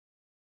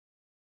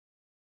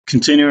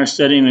Continue our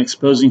study in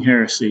exposing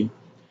heresy.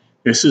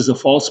 This is a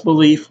false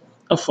belief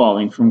of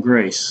falling from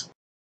grace.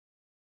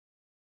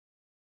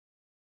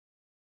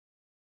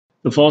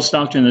 The false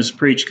doctrine that's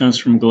preached comes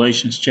from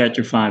Galatians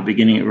chapter 5,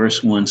 beginning at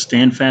verse 1.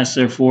 Stand fast,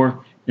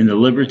 therefore, in the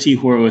liberty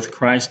wherewith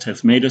Christ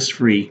hath made us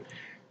free,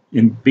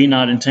 and be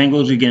not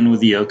entangled again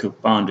with the yoke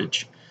of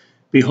bondage.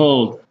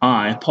 Behold,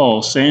 I,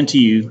 Paul, say unto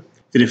you,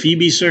 that if ye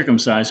be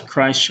circumcised,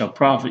 Christ shall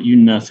profit you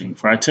nothing.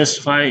 For I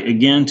testify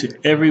again to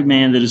every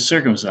man that is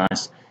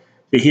circumcised,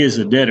 that he is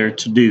a debtor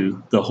to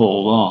do the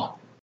whole law.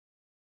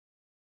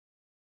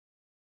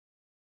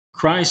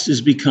 Christ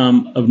is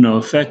become of no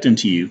effect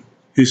unto you.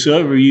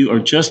 Whosoever you are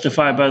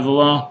justified by the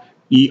law,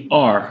 ye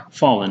are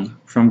fallen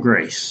from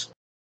grace.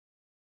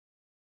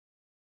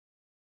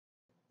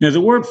 Now,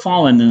 the word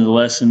fallen in the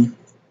lesson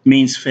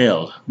means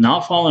failed,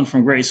 not fallen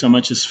from grace so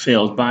much as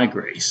failed by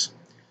grace.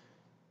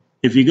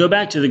 If you go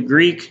back to the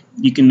Greek,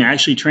 you can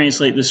actually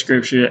translate the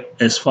scripture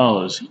as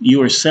follows.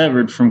 You are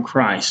severed from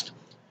Christ.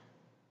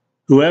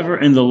 Whoever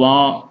in the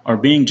law are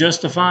being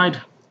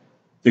justified,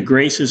 the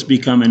grace has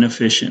become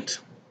inefficient.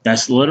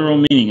 That's the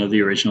literal meaning of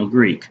the original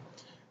Greek.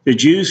 The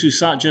Jews who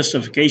sought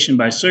justification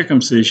by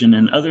circumcision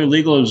and other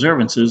legal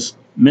observances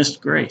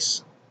missed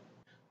grace.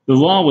 The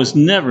law was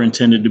never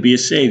intended to be a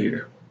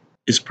savior.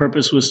 Its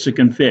purpose was to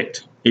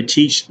convict. It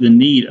teaches the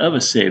need of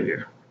a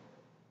savior.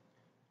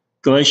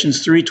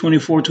 Galatians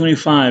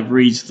 3:24-25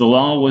 reads, the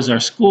law was our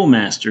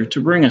schoolmaster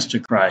to bring us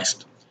to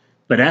Christ.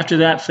 But after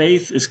that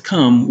faith is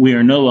come, we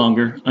are no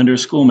longer under a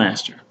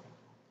schoolmaster.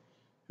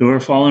 Who are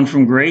fallen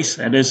from grace,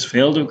 that is,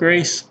 failed of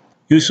grace,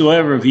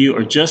 whosoever of you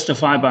are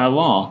justified by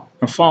law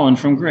are fallen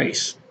from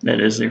grace, that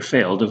is, they're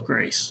failed of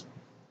grace.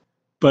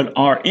 But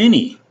are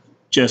any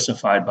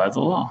justified by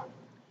the law?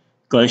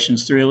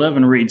 Galatians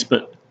 3:11 reads,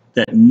 but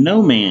that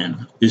no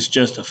man is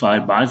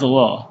justified by the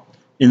law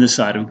in the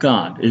sight of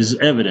God is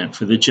evident,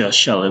 for the just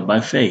shall live by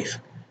faith.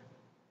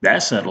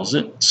 That settles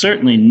it.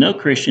 Certainly no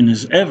Christian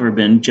has ever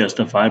been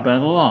justified by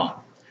the law.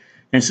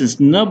 And since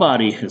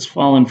nobody has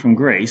fallen from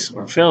grace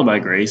or failed by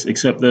grace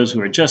except those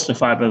who are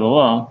justified by the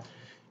law,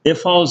 it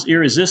follows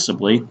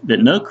irresistibly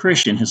that no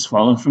Christian has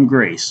fallen from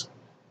grace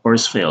or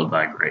has failed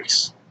by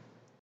grace.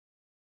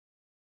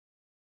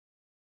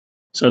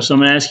 So if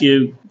someone asks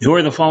you, who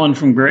are the fallen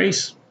from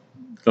grace?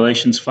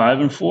 Galatians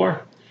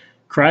 5:4.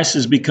 Christ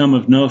has become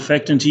of no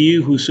effect unto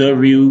you.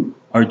 Whosoever you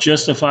are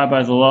justified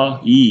by the law,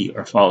 ye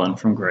are fallen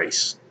from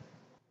grace.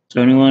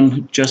 So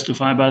anyone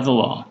justified by the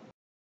law.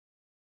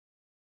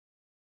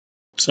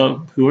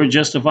 So who are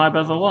justified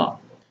by the law?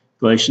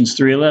 Galatians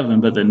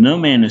 3:11, but that no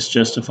man is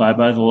justified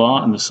by the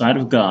law in the sight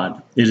of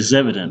God, it is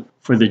evident,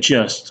 for the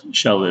just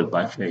shall live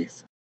by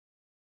faith.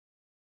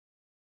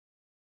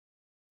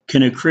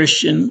 Can a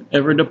Christian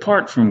ever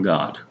depart from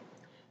God?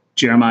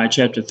 Jeremiah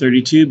chapter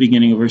 32,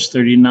 beginning of verse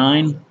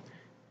 39,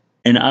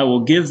 and I will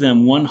give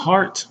them one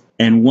heart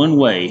and one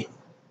way,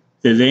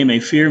 that they may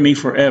fear me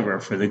forever,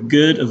 for the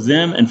good of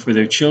them and for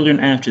their children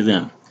after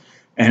them.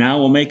 And I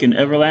will make an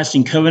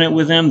everlasting covenant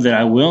with them, that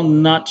I will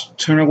not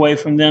turn away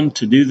from them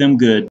to do them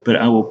good, but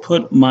I will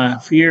put my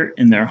fear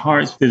in their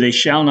hearts, that they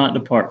shall not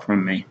depart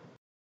from me.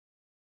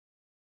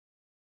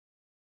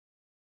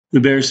 Who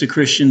bears the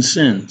Christian's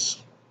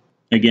sins?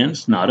 Again,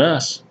 it's not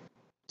us.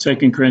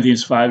 2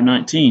 Corinthians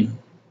 5:19.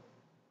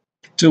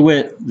 To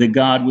wit, that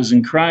God was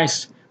in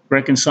Christ,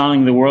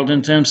 reconciling the world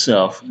unto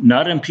himself,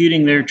 not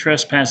imputing their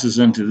trespasses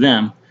unto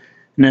them,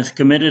 and hath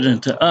committed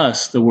unto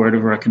us the word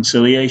of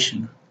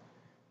reconciliation.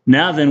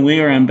 Now then we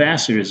are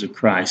ambassadors of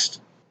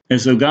Christ,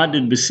 as though God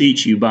did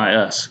beseech you by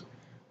us.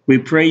 We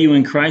pray you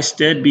in Christ's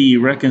stead be ye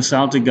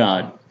reconciled to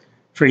God,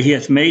 for he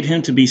hath made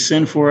him to be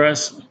sin for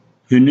us,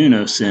 who knew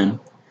no sin,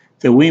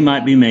 that we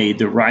might be made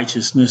the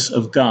righteousness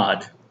of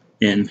God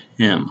in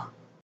him.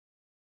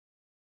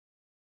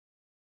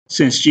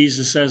 Since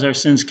Jesus has our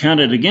sins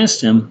counted against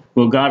him,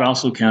 will God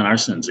also count our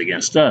sins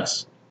against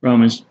us?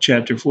 Romans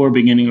chapter 4,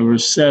 beginning of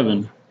verse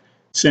 7,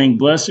 saying,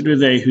 blessed are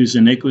they whose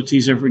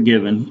iniquities are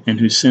forgiven and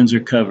whose sins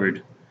are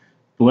covered.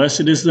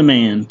 Blessed is the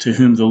man to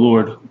whom the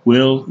Lord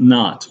will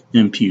not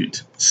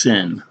impute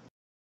sin.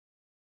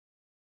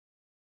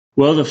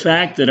 Will the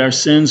fact that our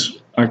sins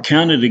are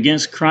counted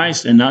against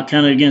Christ and not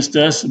counted against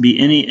us be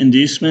any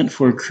inducement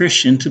for a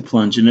Christian to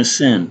plunge into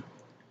sin?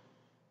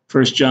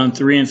 1 John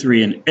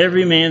 3:3, and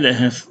every man that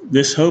hath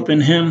this hope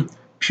in him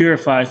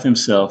purifieth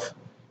himself,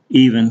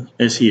 even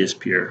as he is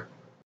pure.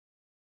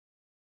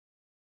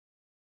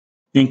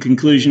 In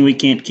conclusion, we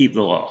can't keep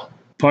the law.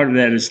 Part of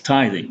that is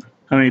tithing.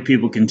 How many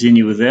people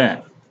continue with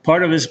that?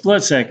 Part of it is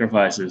blood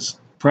sacrifices.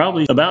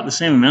 Probably about the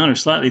same amount or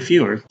slightly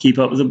fewer keep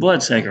up with the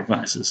blood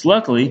sacrifices.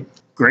 Luckily,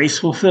 grace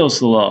fulfills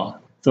the law.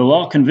 The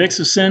law convicts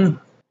of sin,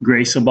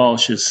 grace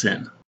abolishes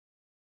sin.